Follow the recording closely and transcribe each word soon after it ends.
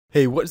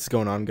Hey, what's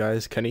going on,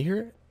 guys? Kenny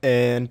here,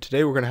 and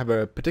today we're going to have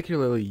a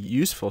particularly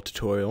useful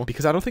tutorial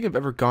because I don't think I've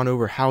ever gone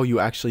over how you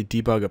actually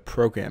debug a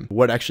program,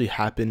 what actually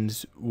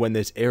happens when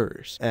there's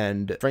errors,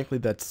 and frankly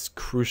that's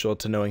crucial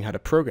to knowing how to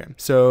program.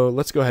 So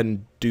let's go ahead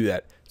and do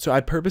that. So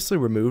I purposely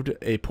removed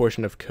a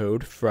portion of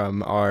code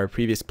from our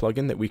previous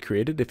plugin that we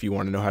created. If you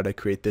want to know how to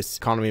create this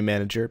economy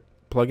manager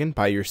plugin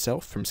by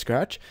yourself from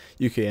scratch,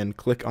 you can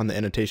click on the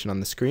annotation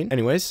on the screen.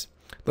 Anyways,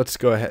 let's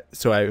go ahead.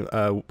 So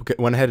I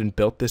went ahead and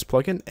built this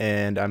plugin,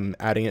 and I'm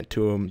adding it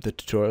to the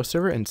tutorial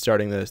server and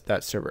starting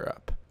that server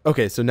up.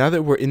 Okay, so now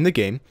that we're in the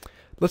game,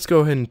 let's go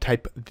ahead and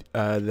type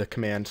the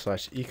command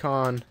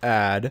 /econ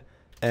add,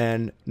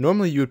 and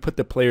normally you would put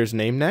the player's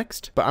name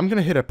next, but I'm going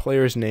to hit a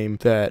player's name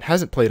that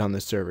hasn't played on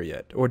this server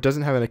yet or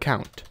doesn't have an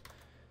account.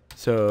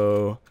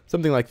 So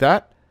something like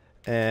that,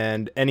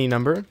 and any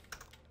number.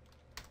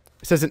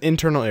 It says an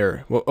internal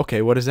error. Well,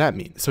 okay, what does that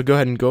mean? So go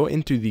ahead and go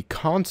into the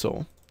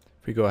console.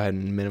 If we go ahead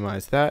and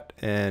minimize that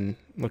and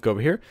look over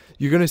here,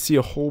 you're going to see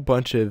a whole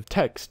bunch of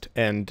text,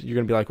 and you're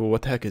going to be like, well,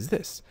 what the heck is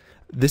this?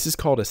 This is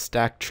called a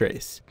stack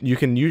trace. You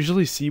can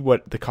usually see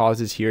what the cause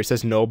is here. It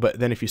says null, but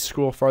then if you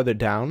scroll farther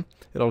down,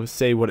 it'll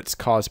say what it's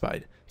caused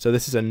by. So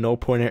this is a null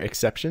pointer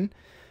exception,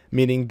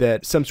 meaning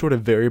that some sort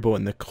of variable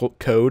in the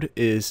code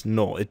is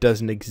null. It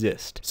doesn't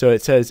exist. So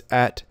it says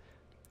at,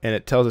 and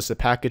it tells us the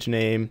package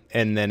name,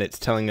 and then it's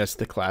telling us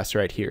the class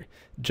right here,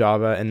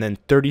 Java, and then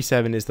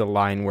 37 is the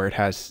line where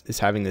is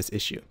having this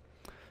issue.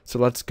 So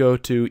let's go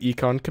to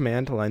econ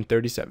command, line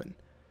 37.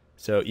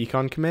 So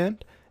econ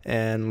command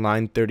and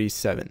line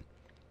 37.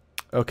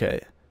 Okay,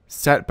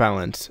 set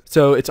balance.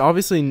 So it's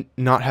obviously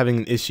not having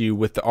an issue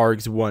with the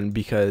args1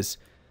 because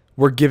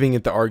we're giving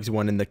it the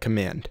args1 in the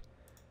command.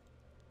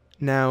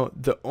 Now,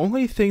 the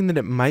only thing that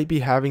it might be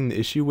having the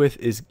issue with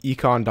is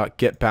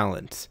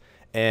econ.getBalance,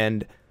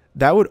 and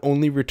that would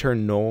only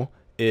return null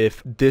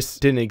if this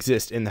didn't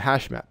exist in the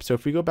hash map. So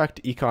if we go back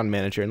to Econ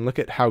Manager and look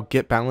at how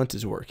getBalance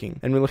is working,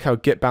 and we look how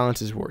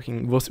getBalance is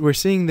working, we're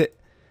seeing that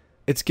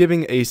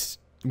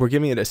we're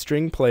giving it a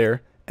string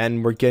player,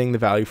 and we're getting the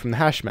value from the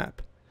hash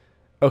map.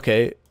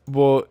 Okay,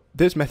 well,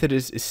 this method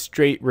is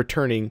straight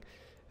returning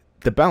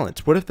the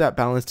balance. What if that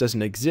balance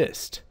doesn't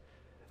exist?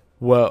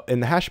 Well, in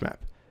the hash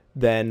map,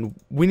 then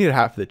we need to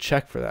have the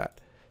check for that.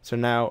 So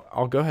now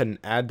I'll go ahead and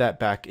add that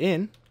back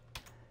in,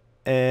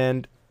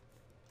 and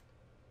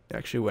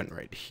actually went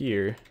right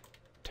here,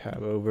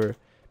 tab over,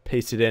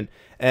 paste it in,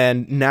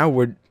 and now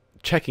we're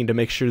checking to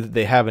make sure that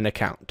they have an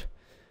account.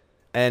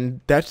 And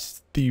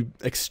that's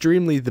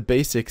extremely the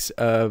basics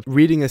of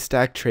reading a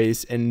stack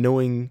trace and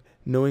knowing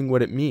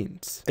what it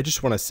means. I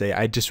just want to say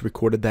I just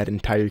recorded that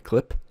entire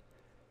clip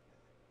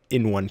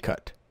in one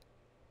cut.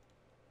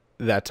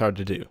 That's hard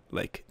to do.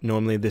 Like,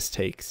 normally this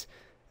takes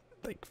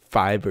like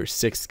 5 or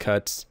 6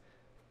 cuts,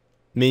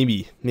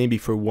 maybe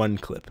for one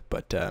clip,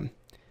 but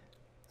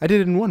I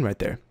did it in one right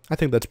there. I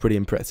think that's pretty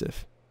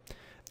impressive.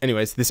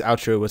 Anyways, this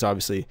outro was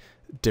obviously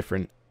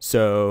different.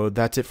 So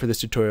that's it for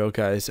this tutorial,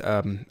 guys.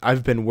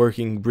 I've been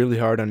working really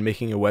hard on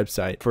making a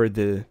website for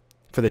the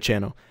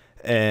channel,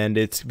 and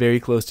it's very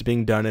close to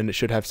being done, and it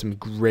should have some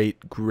great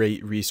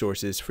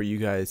resources for you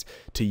guys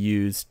to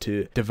use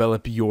to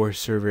develop your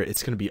server.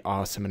 It's going to be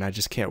awesome, and I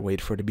just can't wait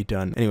for it to be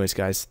done. Anyways,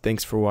 guys,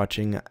 thanks for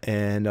watching,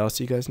 and I'll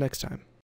see you guys next time.